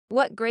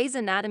What Grey's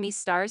Anatomy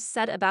stars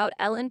said about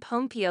Ellen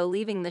Pompeo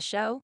leaving the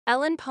show.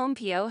 Ellen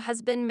Pompeo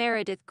has been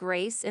Meredith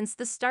Grey since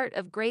the start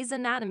of Grey's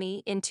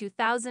Anatomy in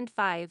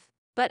 2005.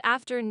 But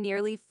after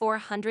nearly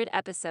 400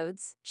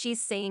 episodes, she's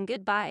saying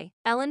goodbye.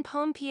 Ellen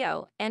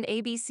Pompeo and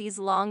ABC's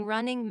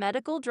long-running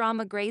medical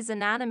drama Grey's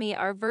Anatomy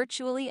are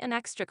virtually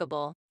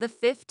inextricable. The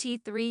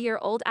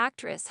 53-year-old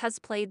actress has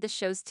played the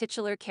show's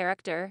titular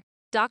character,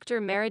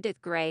 Dr.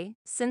 Meredith Grey,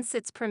 since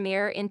its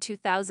premiere in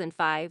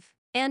 2005,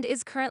 and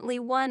is currently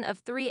one of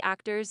 3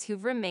 actors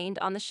who've remained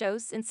on the show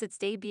since its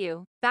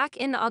debut. Back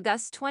in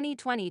August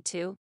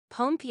 2022,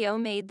 Pompeo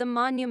made the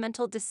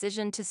monumental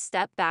decision to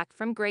step back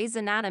from Grey's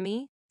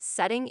Anatomy,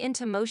 setting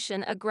into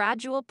motion a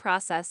gradual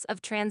process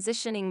of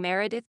transitioning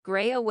Meredith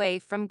Grey away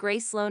from Grey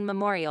Sloan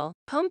Memorial.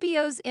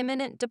 Pompeo's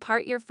imminent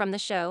departure from the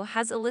show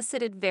has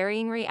elicited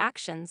varying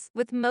reactions,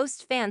 with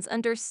most fans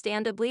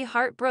understandably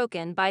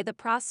heartbroken by the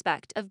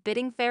prospect of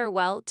bidding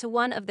farewell to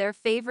one of their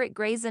favorite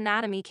Grey's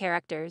Anatomy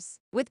characters.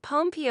 With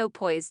Pompeo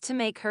poised to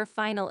make her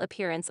final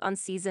appearance on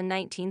Season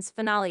 19's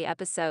finale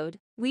episode,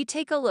 we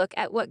take a look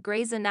at what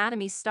Grey's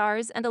Anatomy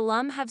stars and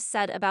alum have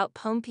said about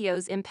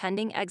Pompeo's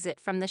impending exit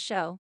from the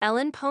show.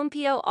 Ellen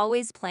Pompeo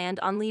always planned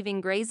on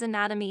leaving Grey's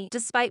Anatomy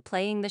despite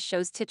playing the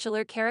show's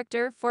titular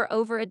character for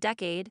over a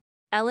decade.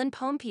 Ellen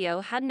Pompeo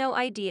had no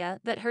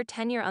idea that her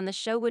tenure on the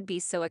show would be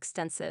so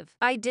extensive.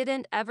 "I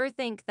didn't ever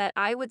think that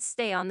I would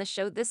stay on the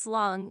show this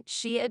long,"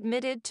 she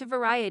admitted to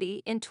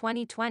Variety in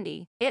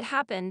 2020. "It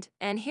happened,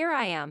 and here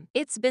I am.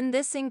 It's been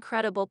this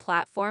incredible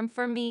platform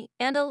for me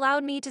and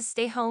allowed me to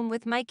stay home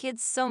with my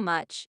kids so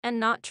much and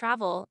not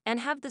travel and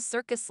have the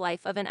circus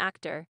life of an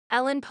actor."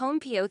 Ellen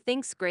Pompeo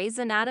thinks Grey's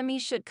Anatomy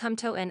should come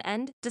to an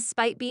end,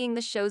 despite being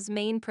the show's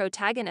main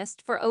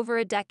protagonist for over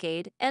a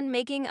decade and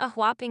making a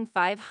whopping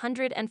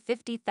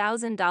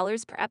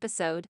 $550,000 per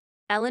episode.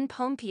 Ellen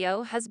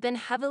Pompeo has been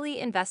heavily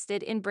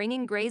invested in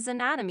bringing Grey's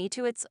Anatomy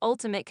to its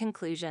ultimate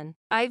conclusion.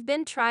 "I've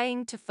been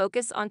trying to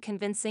focus on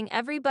convincing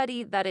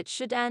everybody that it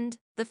should end,"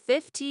 the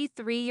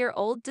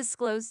 53-year-old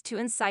disclosed to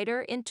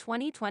Insider in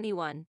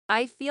 2021.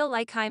 "I feel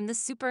like I'm the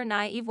super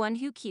naive one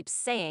who keeps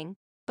saying,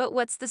 'But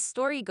what's the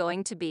story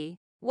going to be?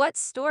 What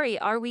story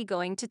are we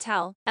going to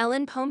tell?'"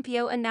 Ellen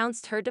Pompeo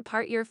announced her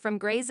departure from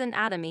Grey's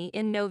Anatomy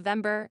in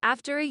November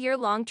after a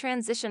year-long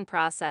transition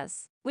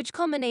process, which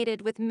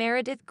culminated with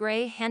Meredith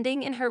Grey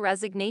handing in her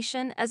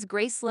resignation as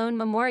Grey Sloan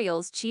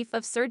Memorial's chief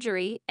of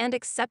surgery and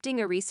accepting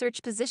a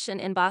research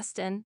position in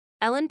Boston.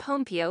 Ellen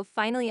Pompeo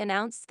finally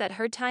announced that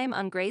her time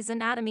on Grey's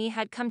Anatomy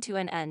had come to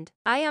an end.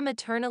 "I am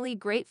eternally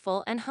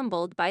grateful and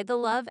humbled by the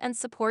love and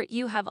support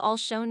you have all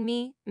shown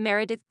me,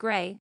 Meredith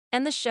Grey,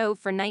 and the show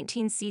for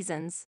 19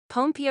 seasons.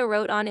 Pompeo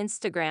wrote on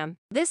Instagram,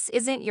 "This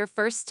isn't your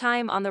first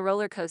time on the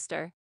roller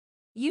coaster.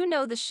 You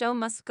know the show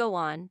must go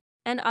on,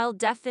 and I'll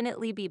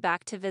definitely be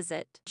back to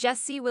visit."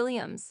 Jesse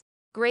Williams.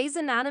 Grey's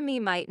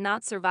Anatomy might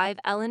not survive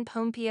Ellen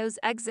Pompeo's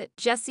exit.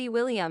 Jesse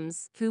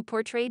Williams, who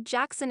portrayed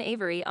Jackson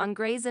Avery on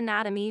Grey's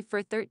Anatomy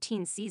for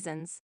 13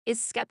 seasons,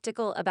 is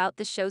skeptical about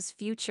the show's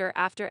future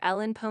after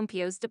Ellen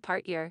Pompeo's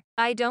departure.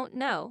 "I don't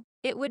know.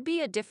 It would be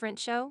a different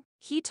show,"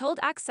 he told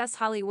Access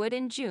Hollywood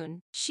in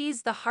June.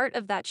 "She's the heart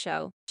of that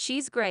show.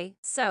 She's Grey,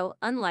 so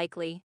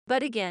unlikely.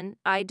 But again,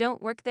 I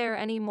don't work there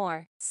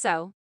anymore,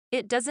 so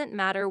it doesn't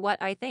matter what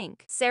I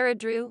think." Sarah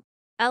Drew.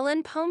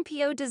 Ellen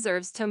Pompeo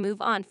deserves to move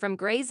on from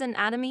Grey's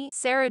Anatomy.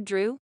 Sarah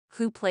Drew,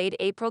 who played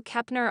April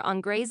Kepner on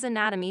Grey's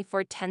Anatomy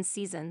for 10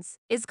 seasons,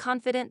 is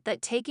confident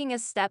that taking a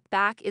step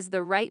back is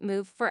the right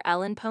move for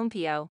Ellen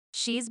Pompeo.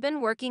 "She's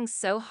been working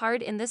so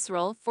hard in this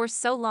role for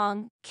so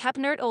long,"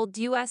 Kepner told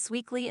Us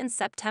Weekly in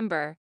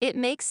September. "It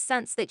makes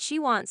sense that she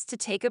wants to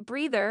take a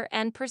breather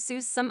and pursue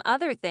some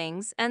other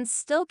things and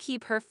still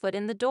keep her foot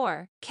in the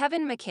door."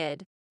 Kevin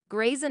McKidd.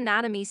 Grey's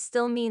Anatomy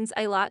still means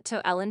a lot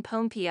to Ellen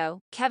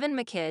Pompeo. Kevin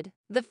McKidd,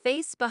 the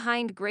face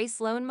behind Grey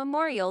Sloan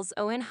Memorial's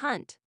Owen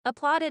Hunt,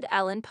 applauded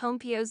Ellen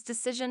Pompeo's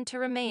decision to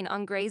remain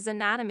on Grey's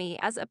Anatomy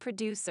as a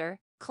producer,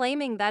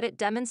 claiming that it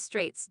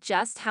demonstrates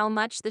just how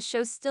much the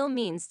show still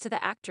means to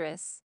the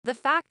actress. "The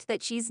fact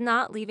that she's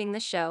not leaving the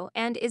show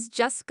and is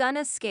just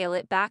gonna scale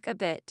it back a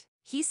bit,"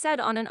 he said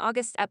on an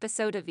August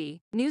episode of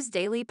E! News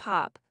Daily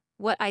Pop.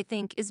 "What I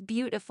think is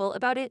beautiful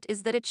about it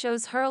is that it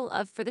shows her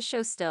love for the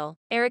show still."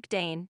 Eric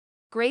Dane.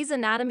 Grey's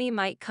Anatomy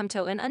might come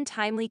to an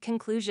untimely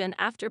conclusion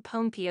after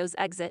Pompeo's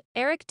exit.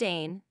 Eric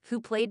Dane, who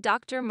played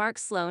Dr. Mark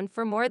Sloan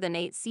for more than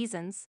 8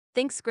 seasons,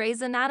 thinks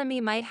Grey's Anatomy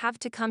might have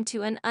to come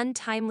to an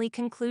untimely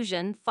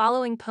conclusion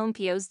following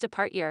Pompeo's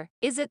departure.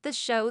 "Is it the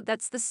show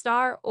that's the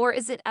star, or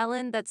is it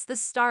Ellen that's the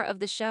star of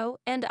the show?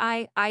 And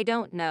I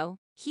don't know,"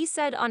 he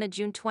said on a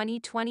June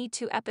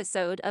 2022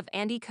 episode of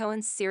Andy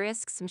Cohen's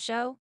Sirius XM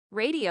show,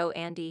 Radio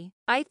Andy.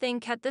 "I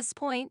think at this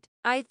point,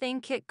 I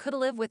think it could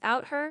live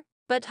without her,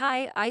 but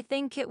I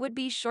think it would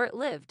be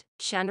short-lived."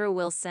 Chandra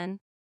Wilson.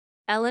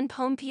 Ellen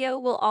Pompeo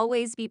will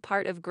always be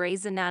part of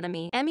Grey's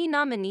Anatomy. Emmy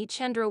nominee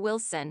Chandra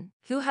Wilson,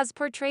 who has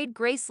portrayed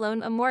Grey Sloan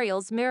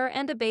Memorial's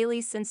Miranda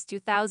Bailey since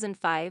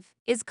 2005,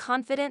 is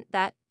confident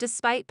that,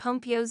 despite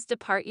Pompeo's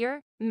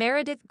departure,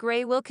 Meredith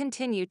Grey will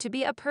continue to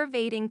be a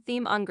pervading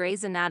theme on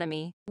Grey's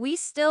Anatomy. We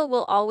still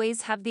will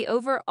always have the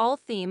overall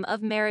theme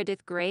of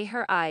Meredith Grey,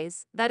 her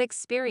eyes, that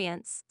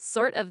experience,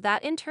 sort of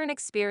that intern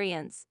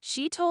experience,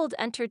 she told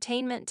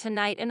Entertainment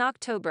Tonight in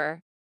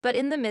October. But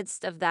in the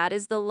midst of that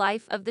is the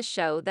life of the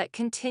show that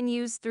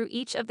continues through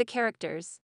each of the characters.